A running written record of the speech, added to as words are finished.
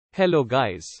Hello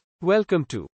guys. Welcome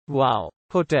to Wow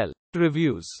Hotel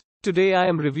Reviews. Today I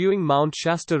am reviewing Mount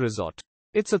Shasta Resort.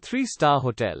 It's a 3-star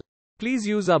hotel. Please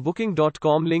use our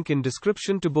booking.com link in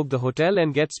description to book the hotel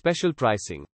and get special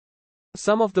pricing.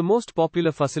 Some of the most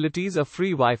popular facilities are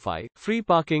free Wi-Fi, free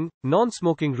parking,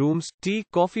 non-smoking rooms, tea,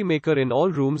 coffee maker in all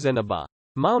rooms and a bar.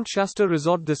 Mount Shasta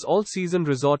Resort. This all-season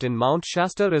resort in Mount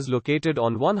Shasta is located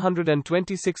on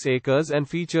 126 acres and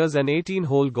features an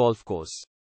 18-hole golf course.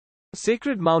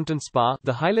 Sacred Mountain Spa,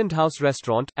 the Highland House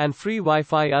Restaurant, and free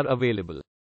Wi-Fi are available.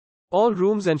 All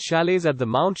rooms and chalets at the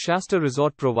Mount Shasta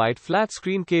Resort provide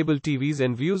flat-screen cable TVs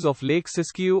and views of Lake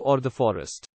Siskiyou or the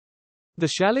forest. The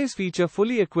chalets feature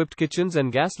fully equipped kitchens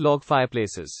and gas log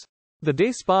fireplaces. The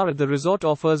day spa at the resort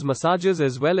offers massages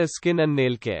as well as skin and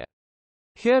nail care.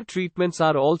 Hair treatments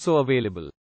are also available.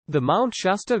 The Mount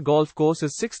Shasta Golf Course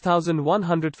is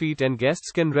 6,100 feet and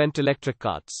guests can rent electric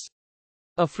carts.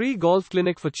 A free golf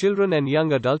clinic for children and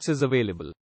young adults is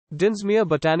available. Dunsmuir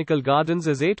Botanical Gardens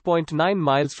is 8.9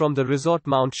 miles from the Resort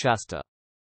Mount Shasta.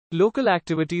 Local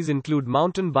activities include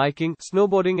mountain biking,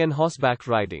 snowboarding and horseback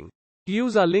riding.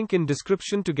 Use our link in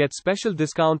description to get special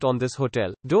discount on this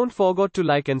hotel. Don't forget to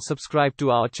like and subscribe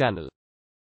to our channel.